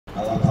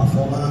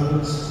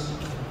performance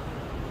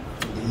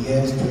in the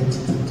years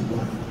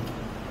 2021.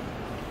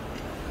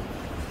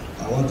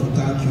 I want to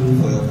thank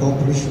you for your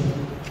cooperation,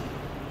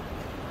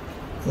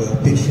 for your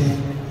patience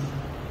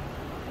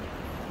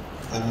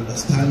and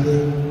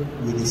understanding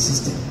with the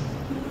system.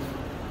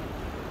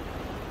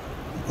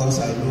 Because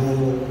I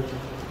know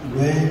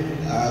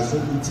when our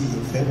Zoom meeting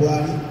in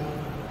February,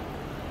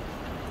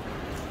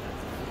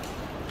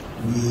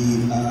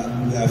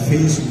 we are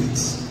faced with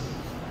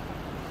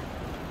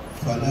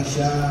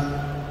financial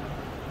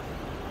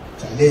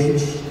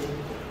challenge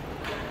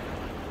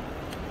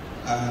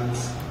and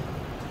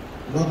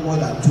not more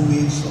than 2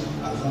 weeks of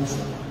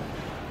assumption.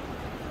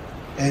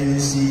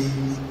 NUC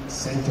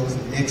sent us a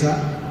letter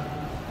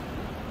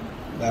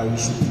that we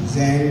should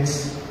present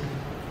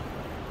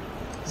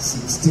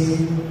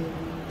 16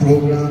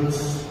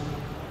 programs,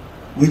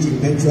 which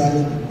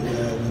eventually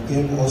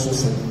became also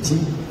 17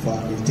 for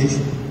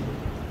accreditation.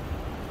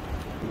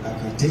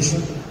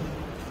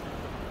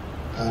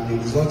 And the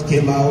result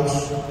came out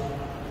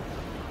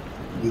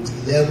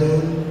with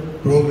 11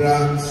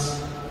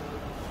 programs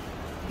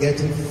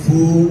getting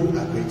full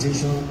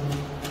accreditation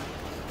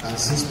and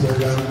 6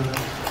 programs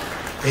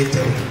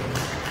entering.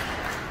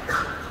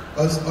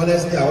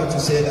 Honestly, I want to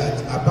say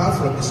that apart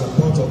from the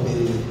support of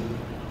the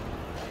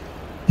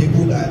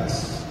people that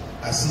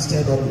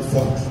assisted us with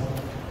funds,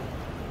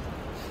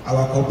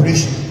 our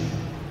cooperation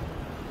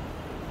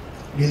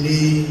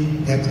really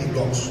helped a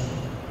lot.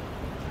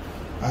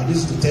 And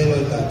this is to tell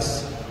us that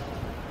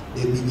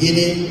the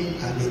beginning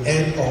and the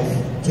end of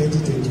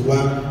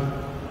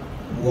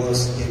 2021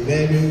 was a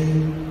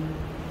very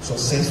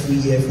successful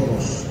year for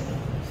us.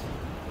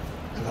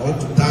 And I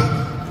want to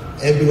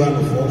thank every one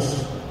of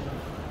us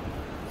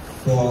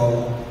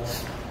for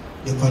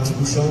the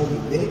contribution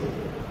we made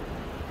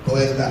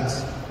towards that.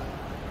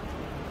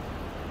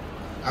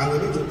 And we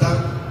need to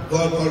thank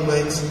God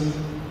Almighty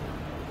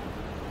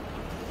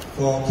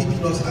for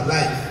keeping us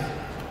alive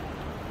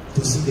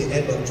to see the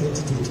end of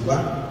 2021,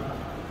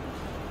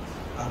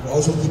 and for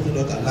also keeping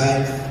us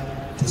alive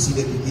to see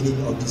the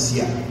beginning of this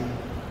year.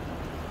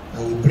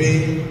 And we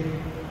pray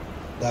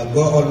that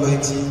God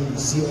Almighty will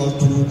see us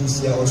through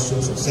this year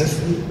also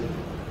successfully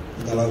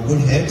in our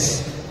good health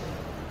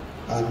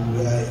and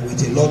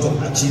with a lot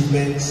of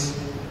achievements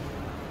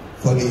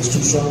for the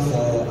institution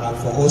and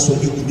for also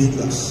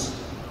individuals.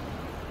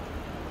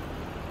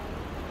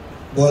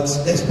 But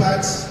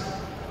despite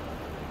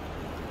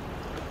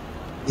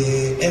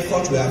the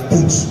effort we have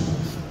put,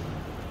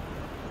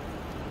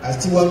 I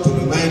still want to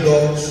remind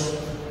us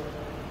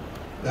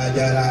that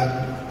there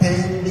are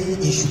pending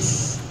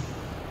issues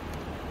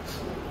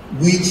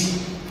which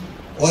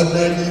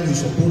ordinarily we're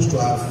supposed to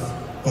have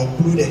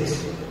concluded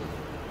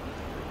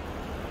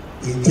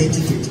in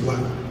 2021,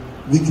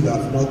 which we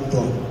have not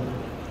done.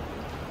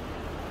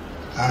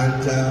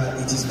 And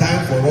it is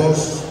time for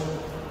us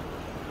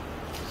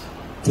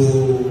to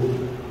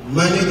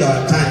manage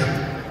our time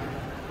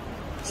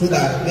so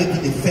that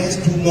maybe the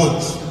first 2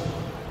 months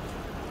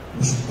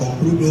we should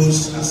conclude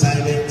those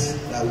assignments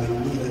that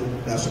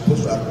that are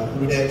supposed to have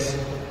concluded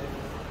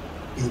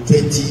in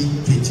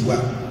 2021.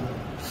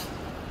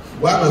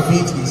 One of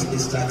it is the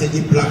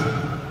strategic plan.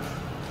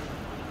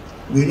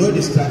 We know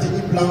the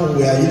strategic plan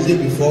we are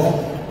using before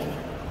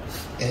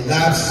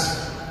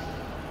elapsed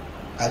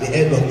at the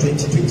end of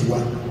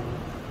 2021.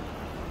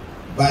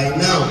 By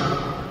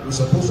now, we're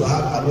supposed to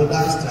have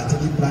another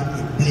strategic plan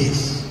in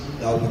place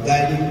that will be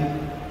guiding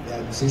the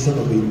administration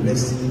of the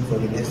university for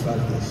the next 5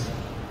 years.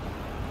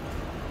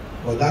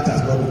 But that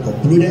has not been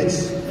concluded.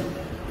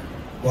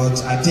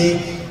 But I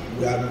think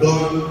we have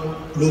done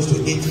close to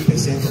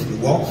 80% of the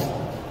work.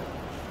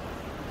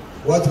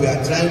 What we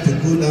are trying to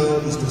do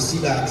now is to see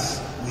that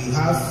we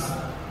have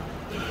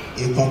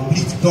a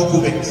complete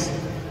document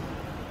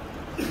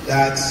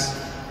that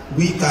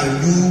we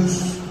can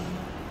use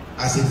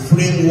as a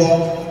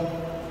framework,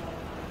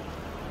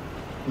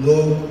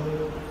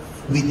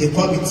 with the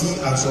committee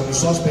and some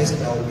resource person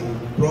that will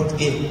be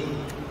brought in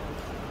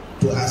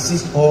to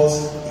assist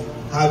us in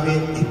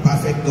having a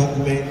perfect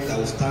document that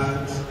will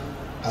stand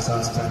as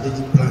our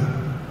strategic plan.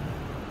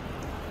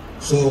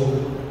 So,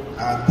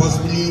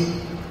 possibly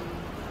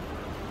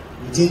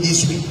within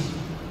this week,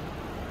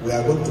 we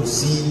are going to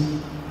see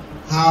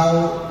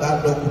how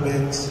that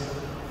document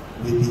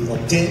will be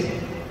obtained,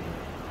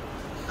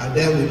 and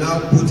then we now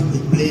put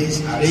in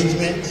place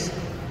arrangements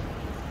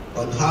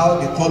on how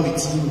the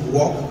committee will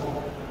work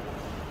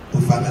to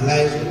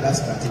finalize with that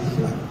strategic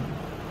plan.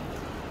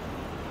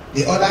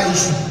 The other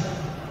issue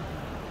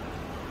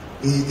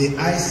is the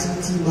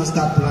ICT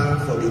master plan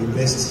for the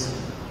university.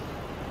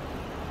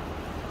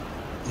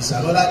 It's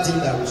another thing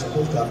that we're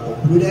supposed to have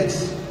concluded.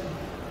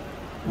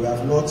 We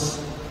have not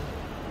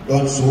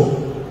done so.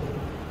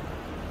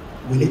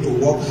 We need to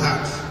work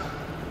hard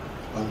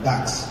on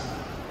that.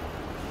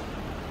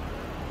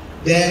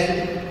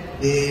 Then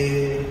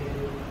the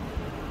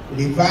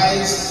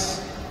revise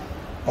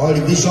or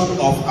revision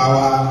of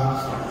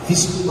our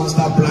fiscal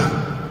master plan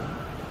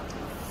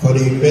for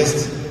the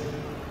university.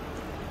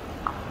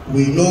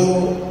 We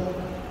know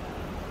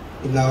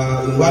in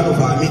one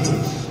of our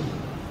meetings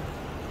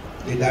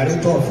the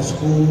director of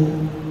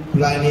school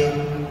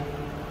planning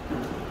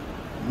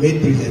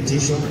made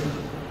presentation,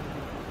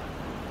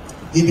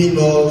 giving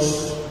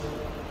us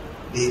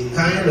the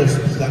kind of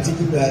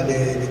strategic,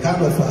 the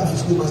kind of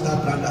after-school master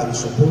plan that we're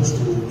supposed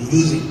to be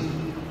using,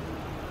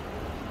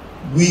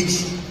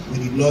 which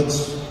we did not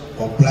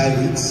comply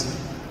with,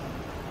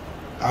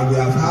 and we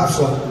have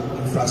some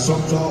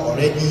infrastructure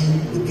already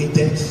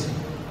located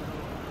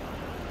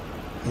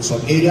in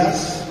some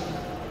areas,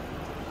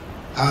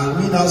 and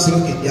we now say,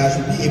 okay, there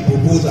should be a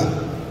proposal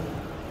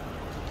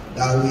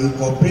that will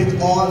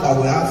incorporate all that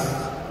we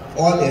have,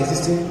 all the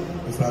existing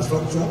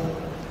infrastructure,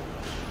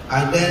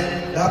 and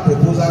then that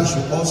proposal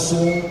should also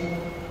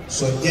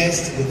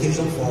suggest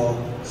location for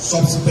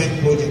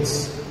subsequent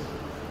projects.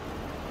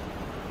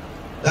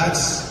 That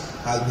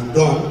has been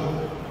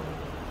done,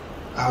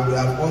 and we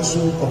have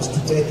also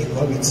constituted a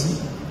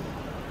committee.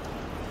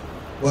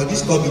 But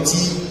this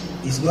committee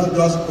is not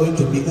just going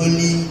to be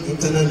only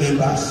internal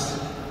members.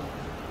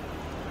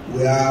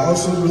 We are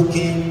also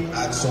looking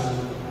at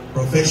some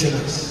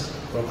professionals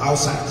from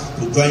outside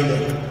to join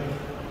them,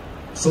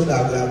 so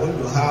that we are going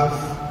to have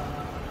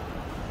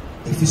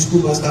a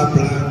fiscal master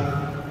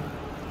plan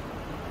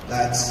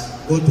that's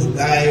going to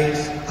guide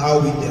how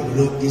we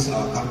develop this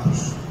our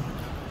campus.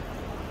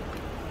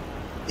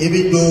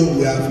 Even though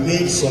we have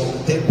made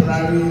some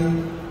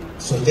temporary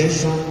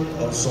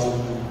suggestions on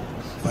some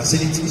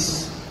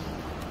facilities,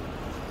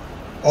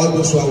 all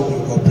those will be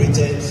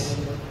incorporated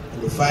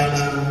in the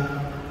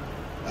final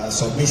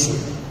submission.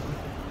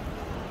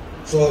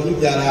 So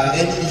if there are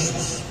any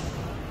issues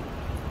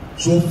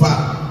so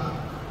far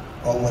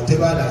on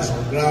whatever that is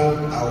on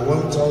ground, I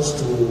want us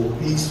to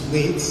please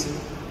wait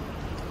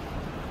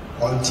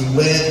until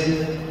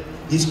when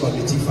this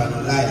committee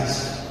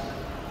finalizes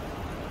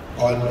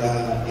on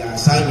the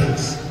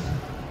assignments,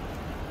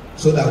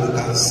 so that we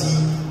can see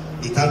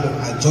the kind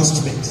of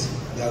adjustment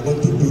they are going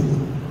to do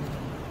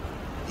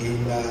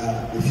in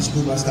the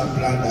fiscal master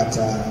plan that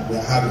we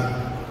are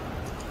having.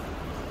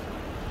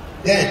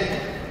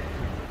 Then,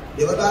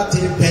 the other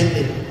thing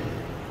pending,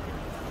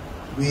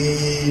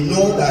 we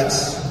know that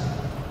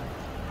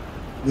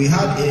we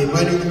had a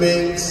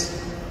management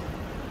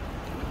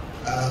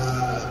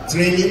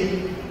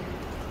training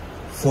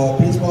for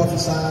principal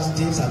officers,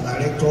 teams and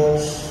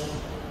directors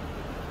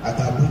at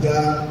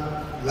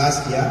Abuja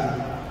last year,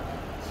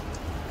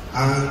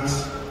 and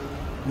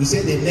we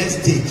said the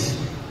next stage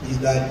is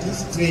that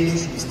this training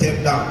should be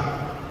stepped down.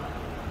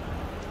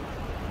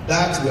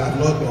 That we have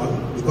not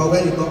done, because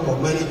when you talk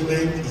of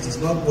management, it is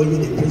not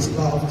only the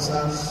principal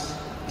officers,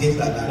 teams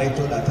and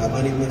directors that are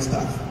management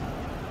staff.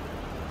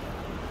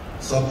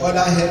 Some other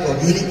head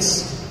of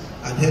units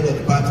and head of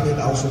department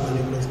are also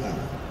management staff.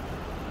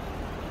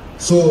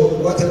 So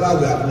whatever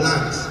we have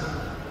learned,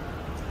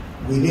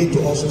 we need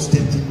to also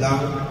step it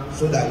down,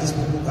 so that these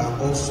people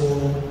can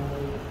also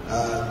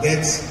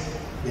get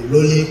the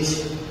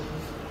knowledge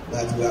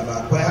that we have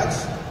acquired,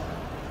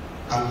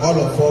 and all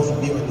of us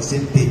will be on the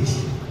same page.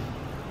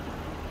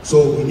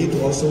 So we need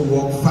to also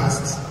work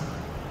fast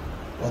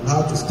on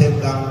how to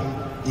step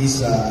down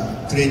this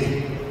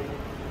training.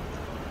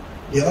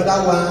 The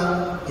other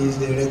one is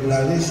the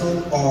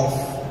regularization of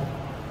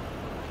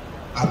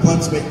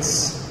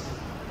appointments.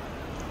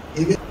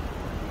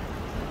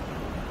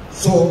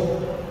 So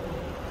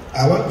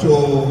I want to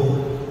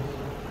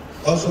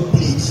also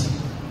plead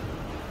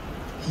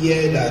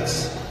here that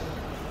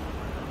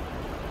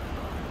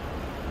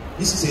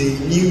this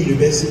is a new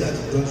university that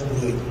is just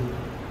growing,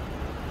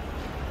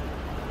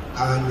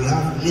 and we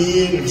have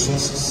lean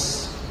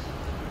resources.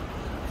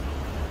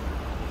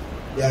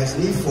 There is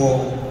need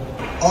for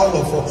all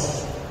of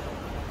us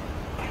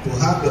to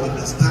have the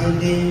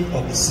understanding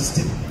of the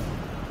system.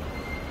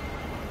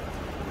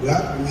 We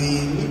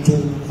need to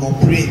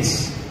cooperate.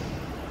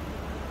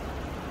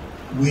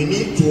 We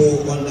need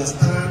to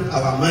understand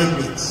our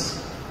mandates,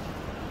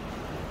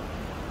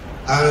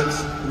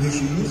 and we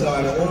should use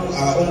our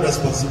own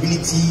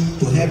responsibility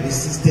to help the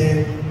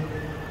system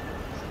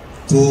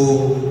to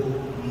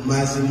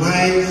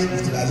maximize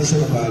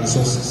utilization of our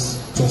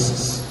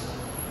resources.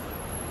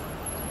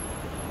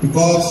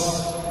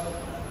 Because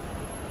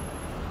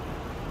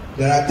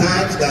there are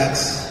times that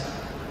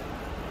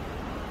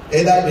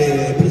either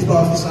the principal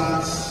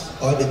officers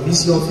or the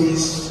PC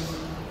office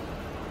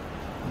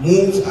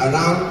moves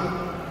around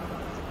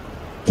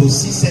to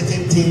see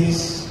certain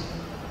things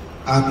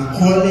and be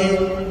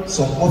calling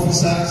some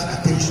officers'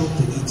 attention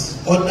to it.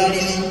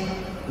 Ordinarily,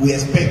 we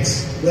expect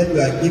when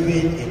we are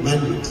given a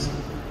mandate,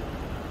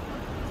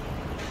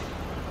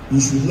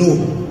 you should know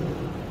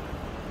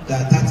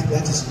that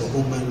that is your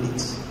own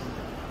mandate.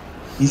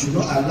 You should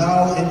not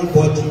allow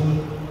anybody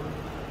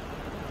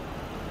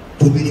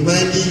to be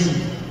reminding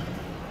you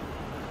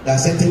that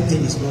certain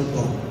thing is not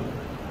done.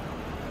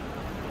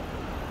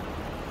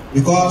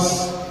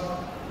 Because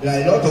there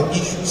are a lot of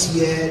issues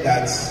here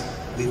that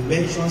we've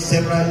mentioned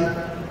severally.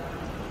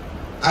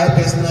 I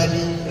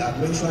personally have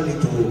mentioned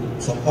it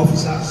to some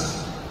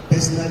officers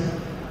personally,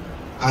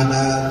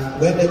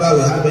 and whenever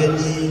we have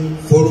any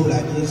forum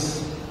like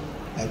this,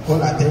 I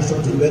call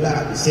attention to whether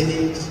at the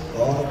Senate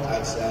or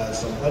at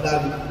some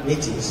other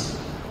meetings.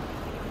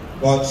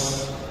 But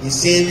it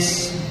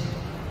seems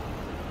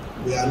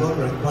we are not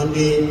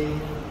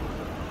responding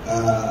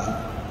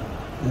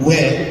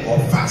well or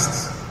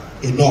fast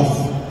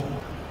enough.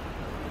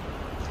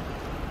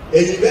 A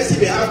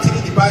university may have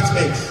 3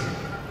 departments,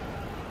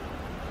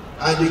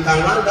 and we can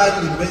rank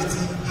that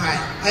university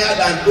higher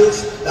than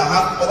those that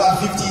have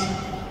over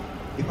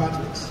 50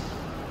 departments.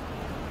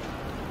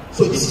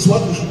 So this is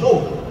what we should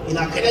know. In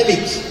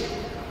academics,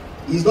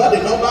 it's not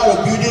the number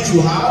of buildings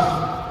you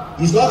have,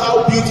 it's not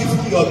how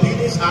beautiful your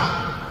buildings are,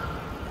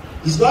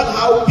 it's not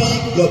how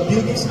big your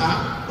buildings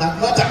are that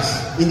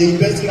matters in the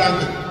university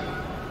ranking.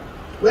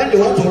 When they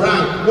want to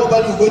rank,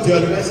 nobody will go to your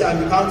university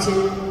and be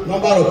counting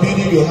number of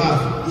buildings you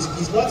have.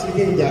 It's not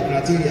even in their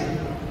criteria.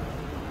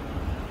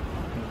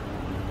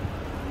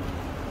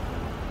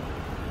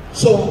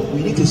 So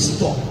we need to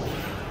stop.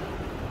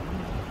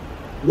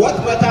 What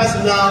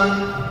matters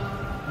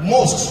now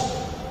most,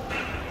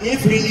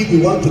 if really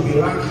we want to be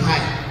ranked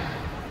high,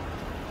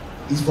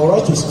 is for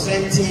us to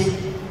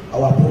strengthen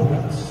our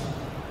programs.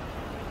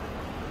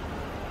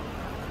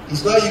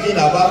 It's not even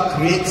about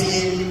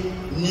creating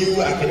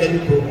new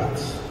academic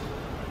programs.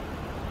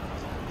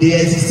 The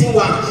existing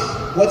ones,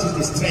 what is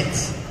the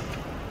strength?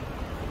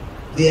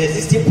 The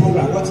existing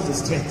program, what is the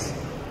strength?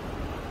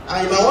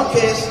 And in my own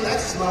case, that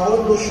is my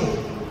own notion.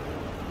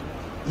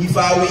 If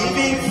I will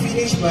even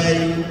finish my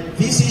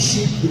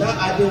VC-ship without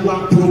adding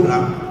one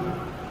program,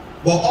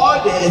 but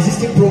all the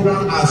existing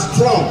programs are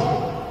strong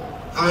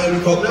and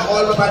recognized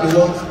all over the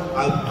world,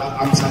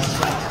 I'm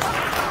satisfied.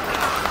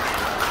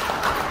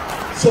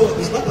 So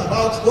it's not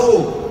about,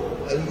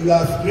 you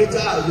have greater,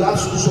 you have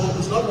so.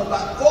 It's not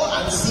about, go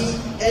and see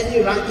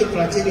any ranking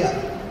criteria.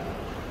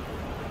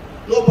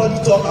 Nobody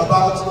talk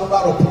about number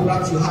of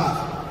programs you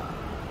have.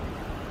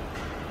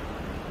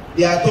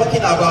 They are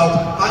talking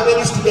about how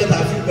many students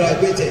have you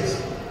graduated.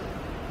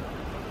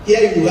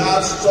 Here you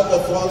have some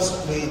of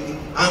us,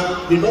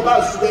 and the number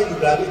of students you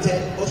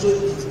graduated also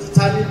is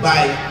determined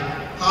by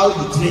how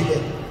you train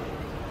them.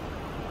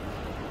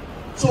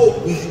 So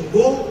we should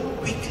go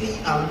quickly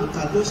and look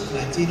at those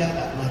criteria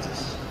that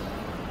matters.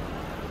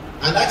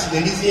 And that's the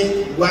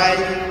reason why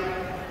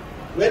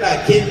when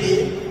I came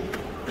in,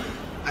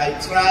 I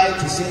tried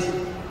to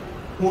say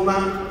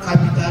human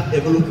capital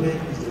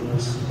development is the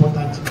most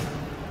important thing.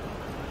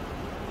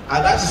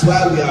 And that is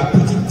why we are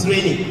putting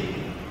training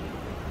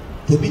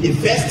to be the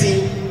first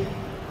thing,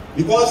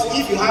 because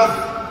if you have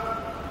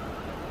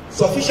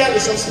sufficient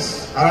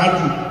resources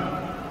around you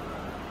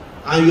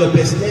and your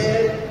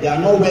personnel, they are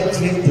not well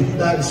trained to do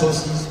that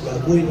resources, you are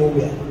going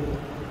nowhere.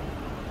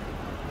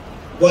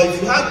 But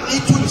if you have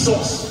little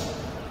resource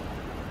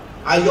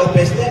and your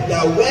personnel, they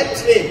are well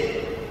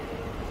trained,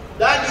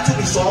 that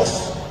little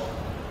resource,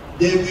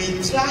 they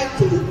will try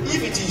to,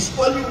 if it is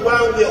only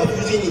one way of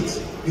using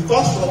it,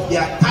 because of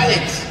their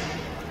talent,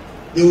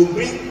 they will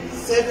bring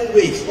 7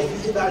 ways of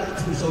using that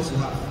little resource you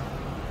have.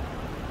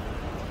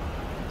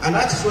 And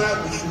that is why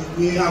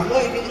we have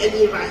not even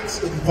any rights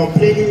to be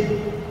complaining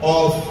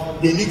of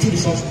the little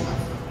resource we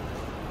have.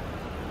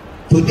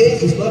 Today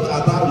is not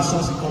about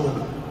resource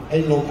economy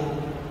any longer.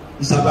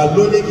 It's about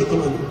knowledge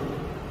economy.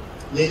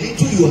 The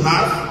little you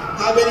have,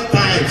 how many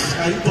times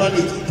can you turn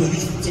it into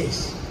useful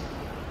things?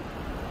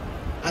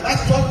 And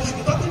that's what we should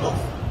be talking of.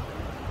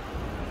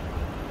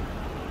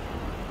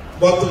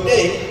 But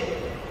today,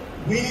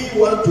 we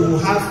want to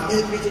have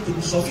everything to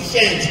be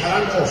sufficient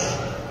around us.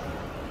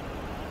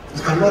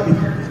 It cannot be.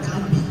 It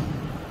can't be.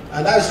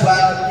 And that's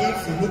why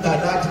if you look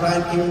at that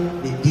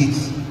ranking they did,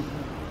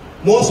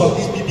 most of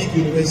these big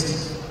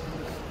universities,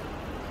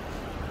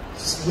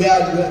 where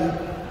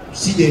you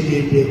see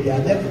their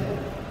level.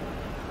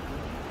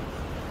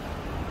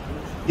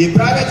 The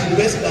private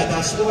universities that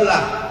are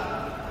smaller,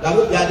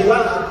 they are the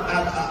one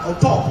on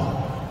top.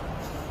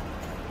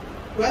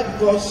 Why?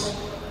 Because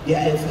they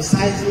are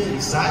emphasizing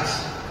research,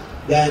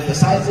 they are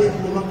emphasizing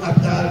human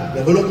capital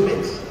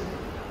development,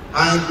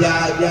 and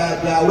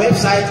their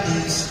website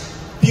is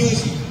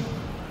beauty.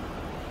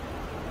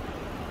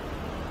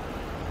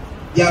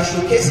 They are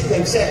showcasing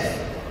themselves.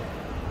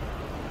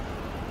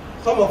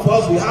 Some of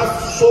us, we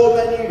have so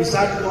many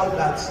research work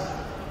that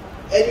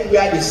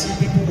anywhere they see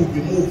people will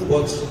be moved,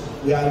 but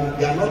we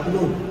are not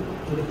known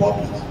to the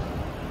public.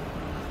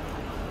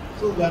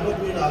 So we are not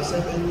doing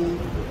ourselves any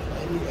good.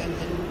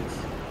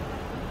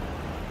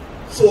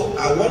 So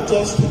I want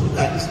us to look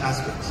at this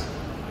aspect.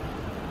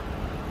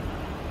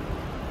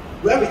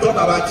 When we talk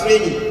about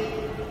training,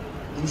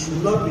 it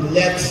should not be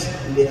left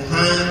in the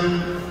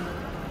hand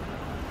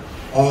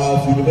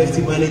of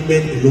university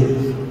management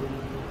alone.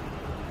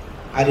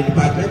 At the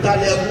departmental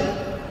level,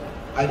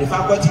 at the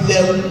faculty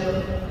level,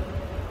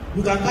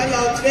 you can carry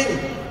out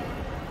training.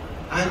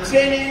 And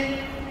training,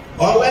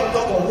 or when we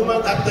talk of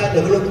human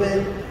capital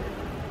development,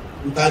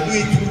 you can do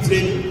it through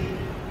training.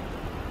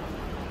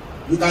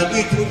 You can do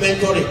it through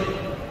mentoring.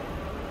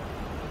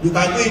 You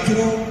can do it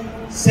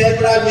through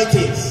several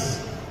meetings.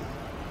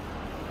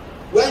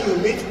 When you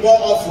meet more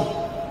often,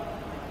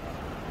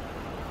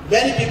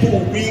 Many people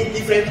will bring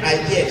different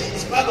ideas.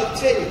 It's part of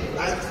training.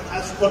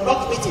 As you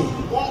conduct meetings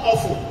more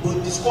often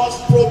to discuss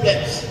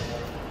problems,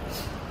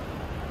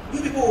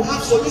 you people will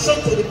have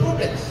solutions to the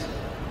problems.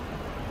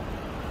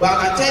 But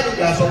I can tell you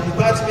there are some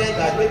departments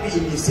that maybe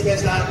in the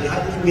semester they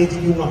hardly meet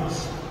even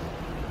once.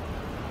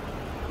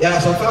 There are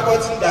some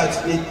faculty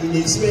that in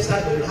the semester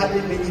they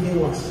hardly meet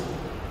even once.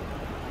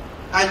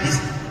 And this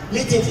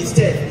meeting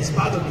instead is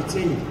part of the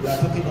training we are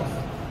talking of.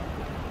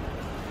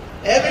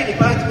 Every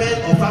department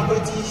or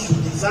faculty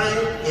should design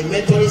a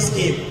mentoring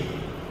scheme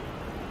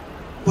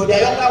for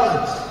their younger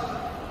ones.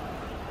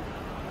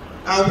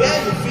 And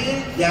where you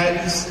feel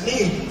there is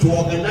need to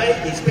organize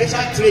a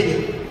special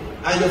training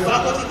and your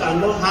faculty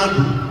cannot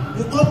handle,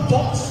 you come to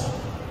us.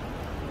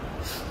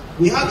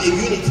 We have a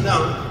unit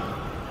now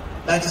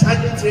that is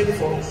handling training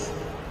for us.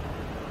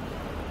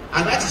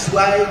 And that is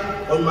why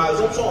on my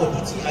assumption of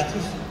duty, at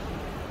least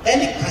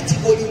any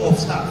category of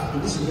staff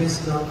in this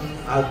university now,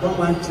 I don't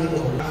want training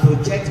or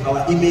project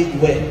our image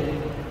well.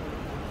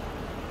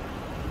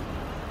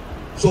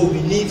 So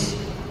we need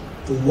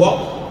to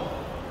work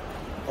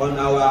on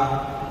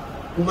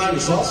our human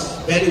resource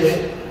very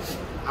well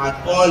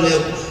at all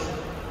levels,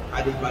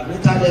 at the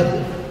departmental level,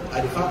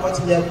 at the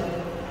faculty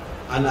level,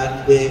 and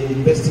at the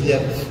university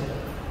level.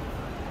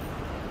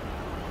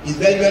 It's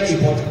very, very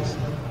important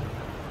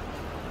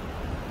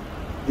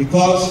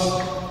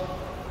because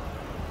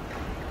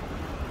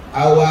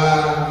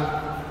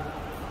our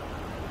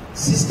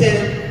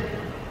system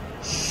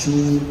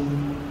should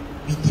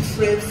be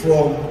different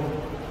from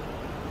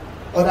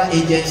other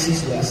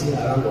agencies we are seeing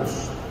around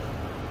us.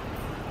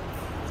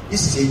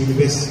 This is a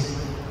university.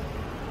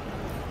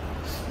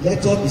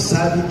 Let us be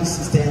serving this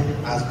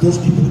system as those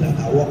people that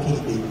are working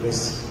in the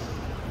university.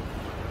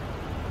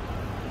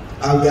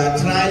 And we are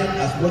trying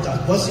as much as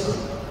possible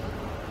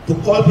to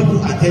call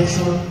people's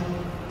attention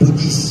to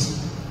this.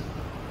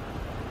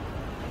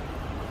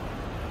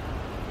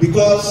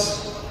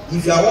 Because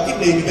if you are working in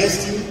the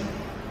university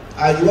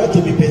and you want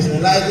to be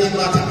personalizing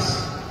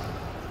matters,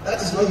 that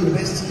is not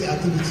university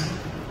activity.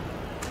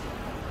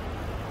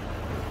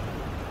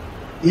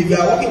 If you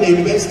are working in the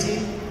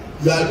university,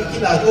 you are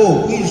looking at,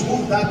 oh, who is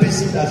that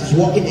person that is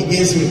working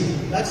against me?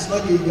 That is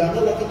not, you are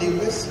not working in the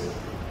university.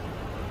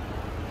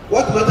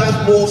 What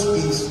matters most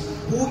is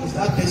who is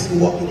that person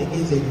working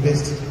against the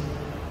university.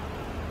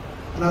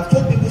 And I've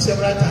told people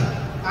several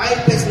times, I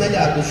personally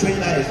have been showing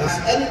that if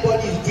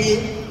anybody is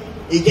doing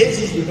against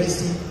this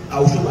university, I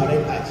will show my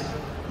red light.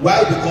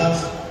 Why?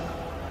 Because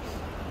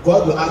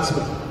God will ask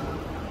me,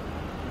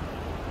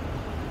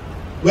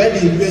 when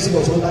the university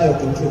was under your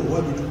control,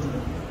 what did you do?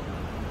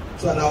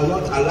 So that I will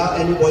not allow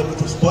anybody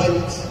to spoil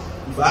it.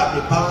 If I have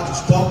the power to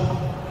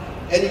stop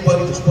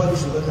anybody to spoil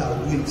this university, I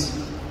will do it.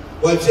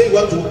 But if you say you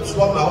want to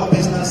stop my own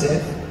personal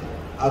self,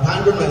 I've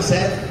handled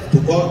myself to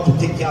God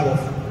to take care of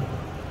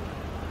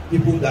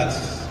people that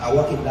are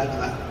working that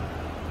line.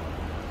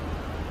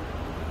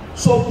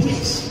 So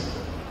please,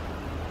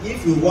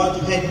 if you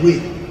want headway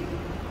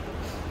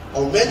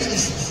on many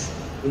issues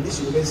in this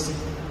university,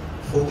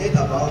 forget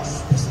about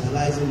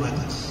personalizing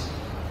matters.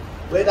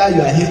 Whether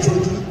you are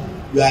HOD,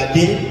 you are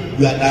dean,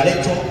 you are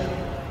director,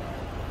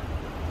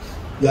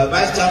 you are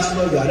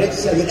vice-chancellor, you are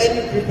registrar, you are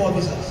any people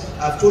officers.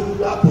 I've told you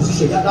that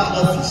position, that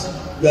office,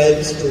 you are a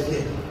visitor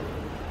there.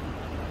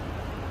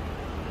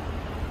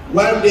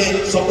 One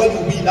day, somebody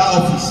will be in that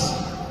office.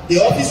 The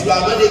office you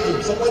are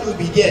managing, somebody will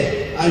be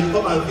there, and you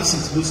come and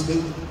visit.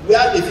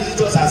 Where the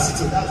visitors are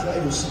sitting, that's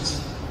where you sit.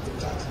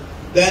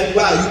 Then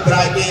why are you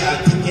bragging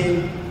and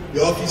thinking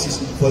the office is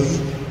for you?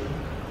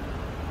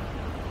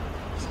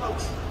 It's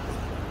not.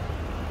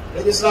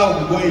 Registrar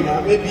will be going now.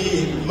 Maybe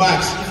in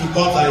March, if he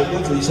comes and go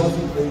to his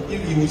office,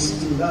 if he will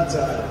sit in that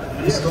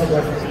office.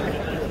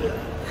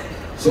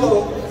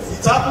 So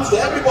it happens to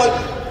everybody.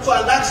 So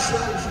and that's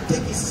why we should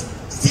take it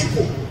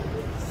simple.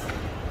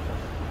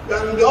 You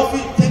are in the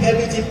office, you take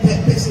everything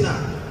personal.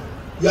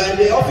 You are in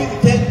the office, you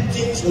take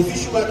things,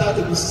 official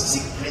matter to be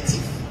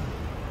secretive.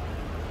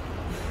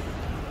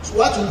 So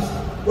what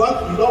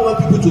you don't want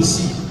people to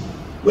see,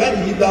 when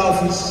you leave the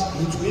office,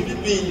 it will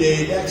even be in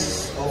the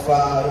desk of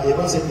a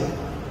messenger.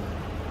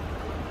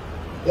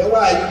 Then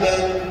why are you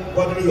then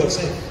bothering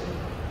yourself?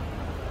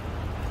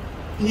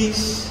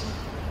 Please,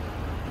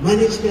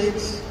 management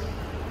is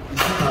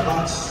not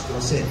about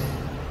yourself.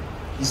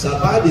 It's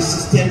about the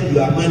system you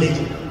are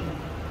managing.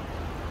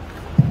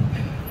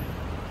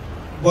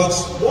 But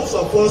most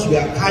of us, we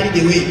are carried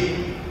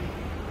away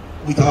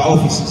with our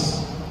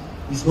offices.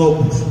 It's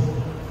not good.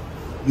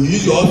 You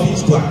use your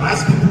office to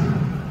harass people,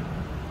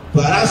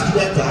 to harass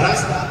students, to harass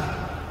staff.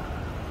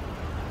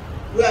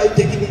 Where are you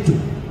taking it to?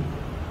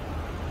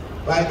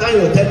 By the time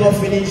your tenure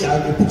finish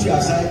and they put you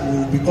aside, you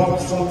will become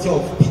something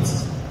of pity.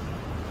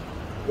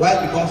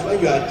 Why? Because when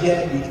you are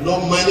there, you do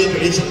not manage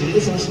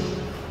relationship.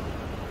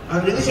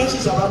 And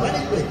relationships are about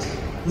management.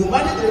 You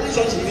manage the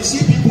relationship. You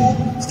see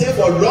people stay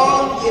for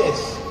long years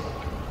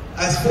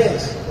as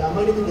friends. They are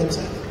managing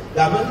themselves.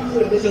 They are managing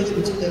the relationship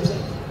between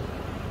themselves.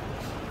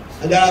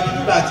 And there are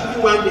people that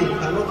even one day you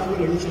cannot manage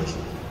a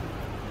relationship.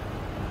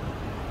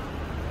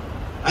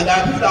 And there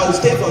are people that will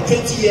stay for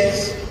 20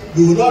 years,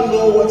 you will not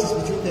know what is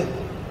between them.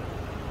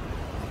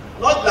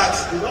 Not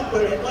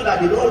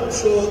that they don't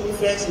show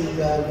difference in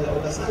their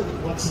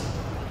understanding, but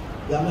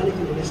they are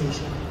managing the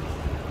relationship.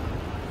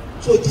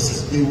 So this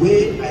is the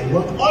way I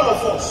want all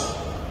of us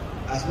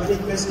as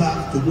management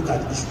staff to look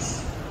at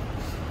issues.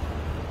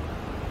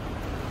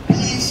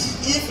 Please,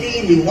 if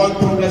really we want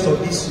progress of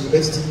this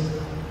university,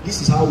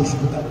 this is how we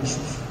should look at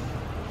issues.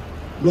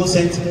 No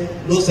sentiment,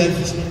 no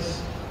selfishness.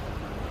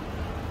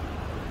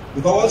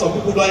 Because what some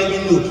people don't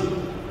even know,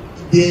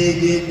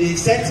 the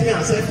sentiment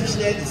and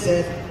selfishness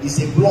itself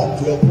is a block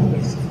to your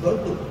progress. If you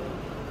don't know.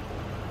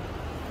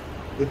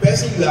 The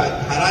person you are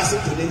harassing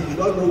today, you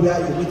don't know where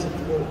you're meeting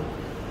tomorrow.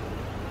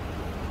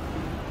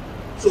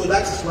 So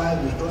that is why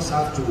we just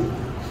have to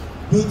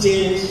do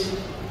things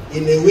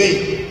in a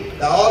way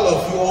that all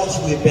of you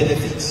also will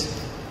benefit.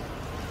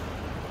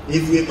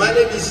 If we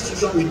manage this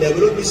institution, we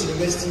develop this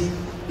university,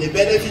 the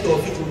benefit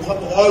of it will come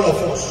to all of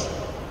us.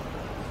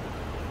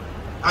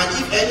 And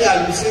if any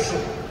administration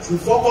should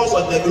focus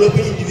on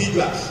developing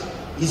individuals,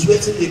 it's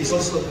wasting the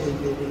resources of the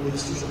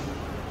institution.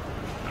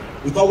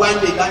 Because one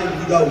day that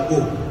individual will go,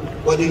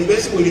 but the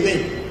university will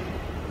remain.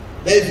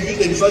 Then if you use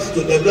the resources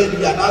to develop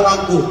individuals, that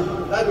one go,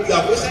 that means you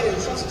have wasted the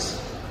resources.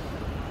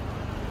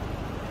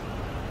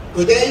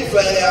 Today, if I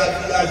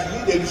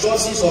use the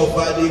resources of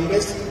the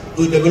university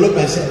to develop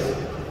myself,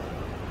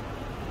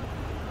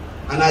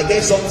 and I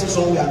get something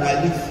somewhere and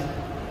I leave,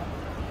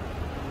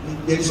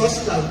 the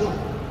resources are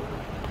gone.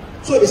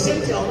 So the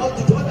same thing I will not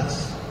do to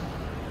others.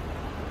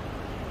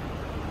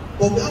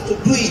 But we have to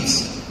do it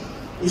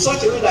in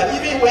such a way that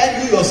even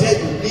when you yourself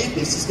you leave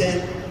the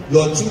system,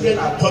 your children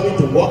are coming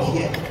to work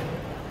here,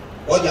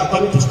 or they are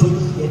coming to study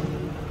here,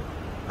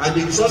 and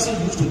the resources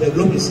used to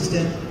develop the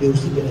system, they will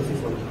still benefit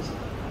from it.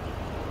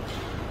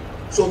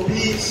 So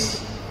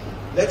please,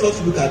 let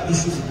us look at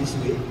issues in this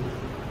way.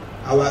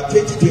 Our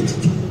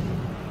 2022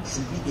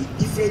 should be a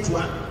different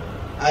one.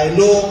 I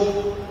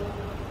know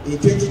in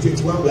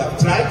 2021 we have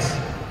tried,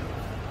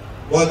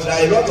 but there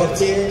are a lot of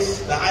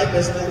things that I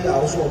personally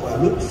also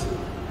overlooked.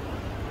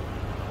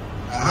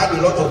 I had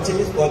a lot of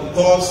things, but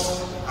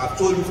because I've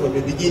told you from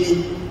the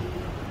beginning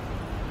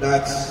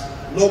that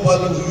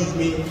nobody will use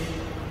me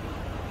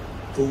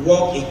to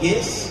work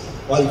against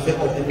or in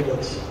favor of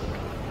anybody.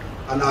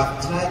 And I've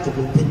tried to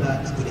maintain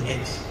that to the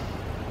end.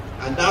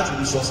 And that will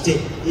be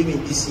sustained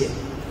even this year.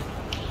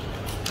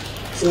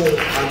 So,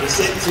 and the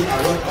same thing,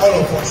 I want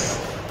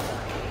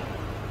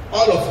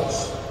all of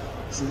us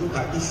should look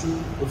at issue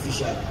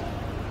officially.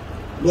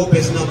 No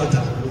personal matter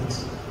on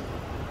it.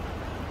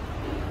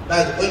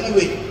 That's the only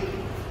way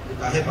we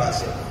can help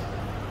ourselves.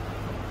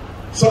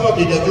 Some of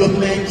the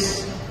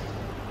developments,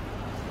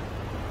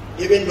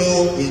 even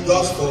though it's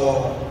just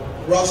for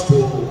us to,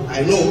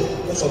 I know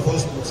most of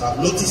us must have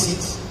noticed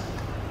it.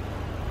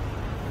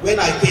 When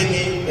I came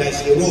in, there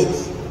is a road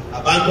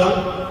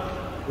abandoned,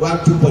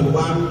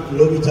 2.1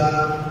 kilometer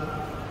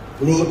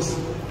road,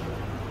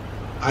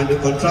 and the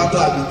contractor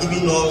has been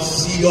giving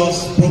us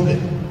serious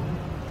problem.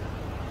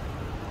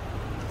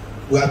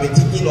 We have been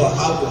thinking of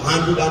how to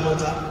handle that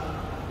matter.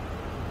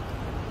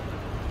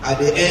 At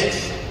the end,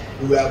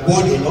 we were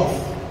bold enough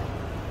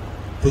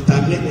to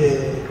terminate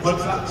the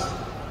contract.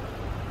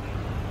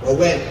 But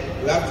when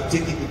we have to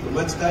take it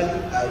diplomatically,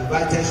 I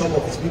invited some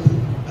of his people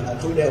and I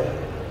told them,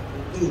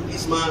 dude,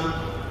 this man,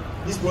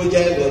 this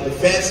project was the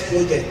first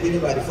project given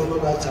by the former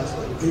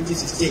vice-chancellor in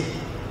 2016.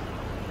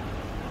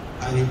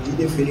 And he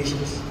didn't finish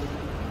it.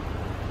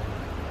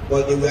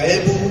 But they were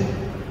able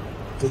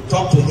to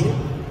talk to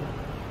him.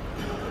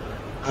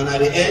 And at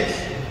the end,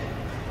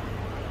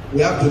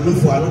 we have to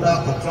look for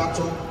another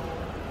contractor.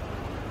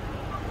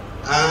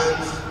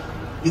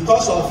 And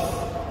because of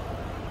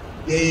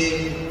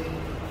the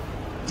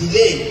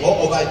delay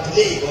or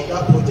over-delay of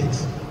that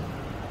project,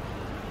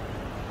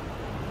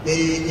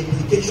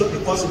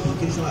 the cost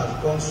implication has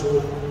become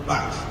so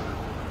bad.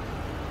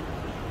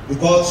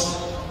 Because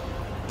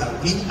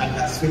that we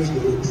has finished the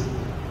road.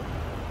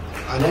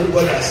 And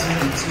anybody that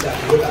see that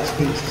the road has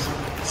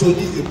finished. So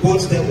this is the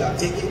bold step we are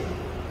taking,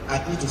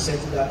 at least to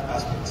settle that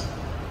aspect.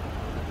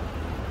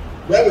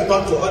 When we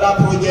come to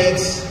other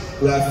projects,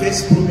 we have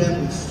faced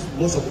problems with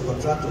most of the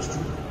contractors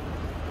too.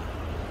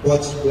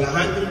 But we are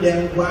handling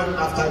them one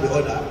after the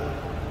other.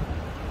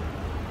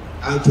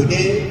 And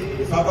today,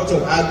 the Faculty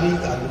of Agri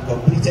has been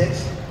completed,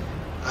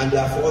 and they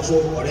have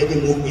also already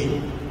moved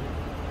in.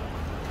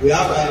 We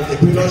have an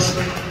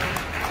entrepreneurship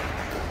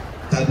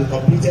that has been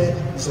completed,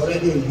 it's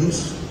already in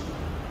use.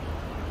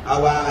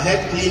 Our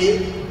health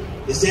clinic,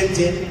 the same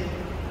thing,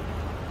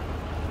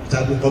 it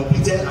has been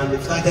completed and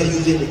they've started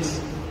using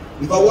it.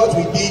 Because what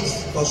we did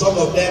for some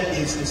of them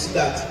is to see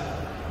that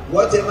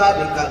whatever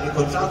the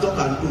contractor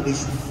can do, they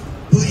should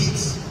do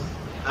it.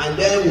 And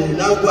then we'll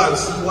now go and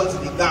see what is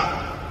the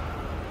gap.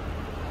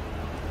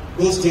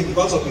 Those things,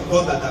 because of the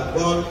costs that have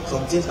gone,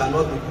 some things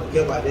cannot be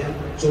procured by them.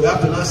 So we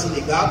have to now see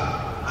the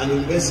gap and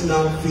invest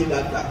now fill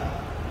that gap.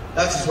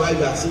 That is why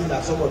we are seeing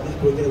that some of these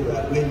projects we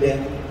are doing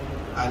them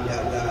and we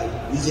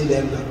are using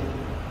them now.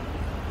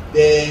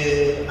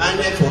 The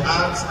Annex for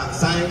Arts and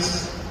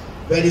Science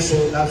very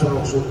soon that one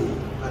also be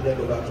handed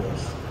over to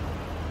us.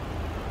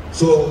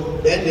 So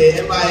then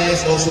the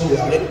MIS also, we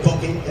are already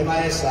talking.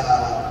 MIS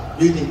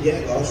building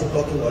there, we are also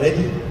talking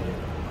already.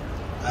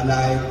 And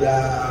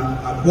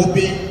I'm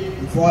hoping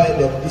before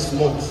end of this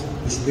month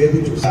we should be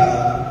able to.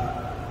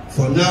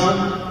 For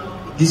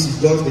now, this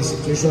is just the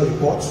situation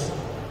report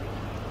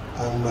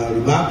and my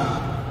remark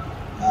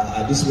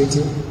at this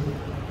meeting.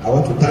 I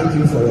want to thank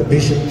you for your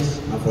patience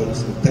and for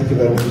listening. Thank you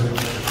very much.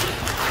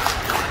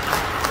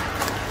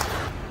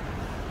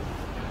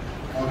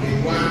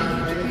 Okay,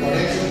 one, any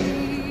correction?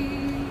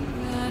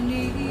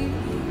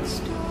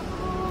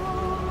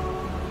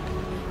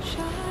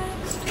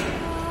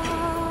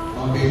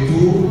 Okay,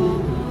 two.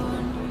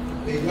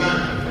 Page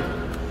one.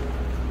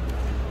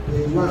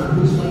 Page one.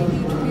 Who's on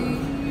page one?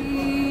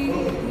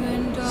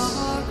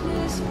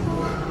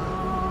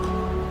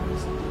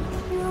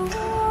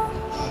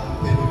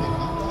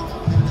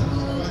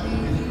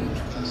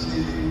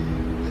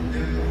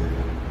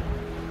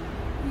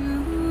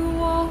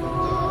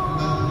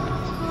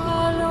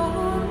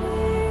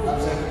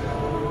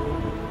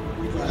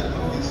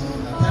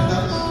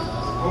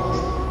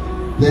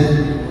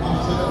 Then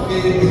after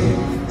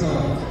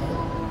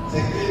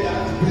secretary,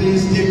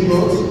 please take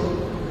note.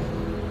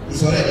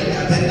 It's already in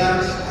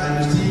attendance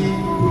and you still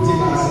put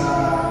him as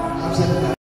absent.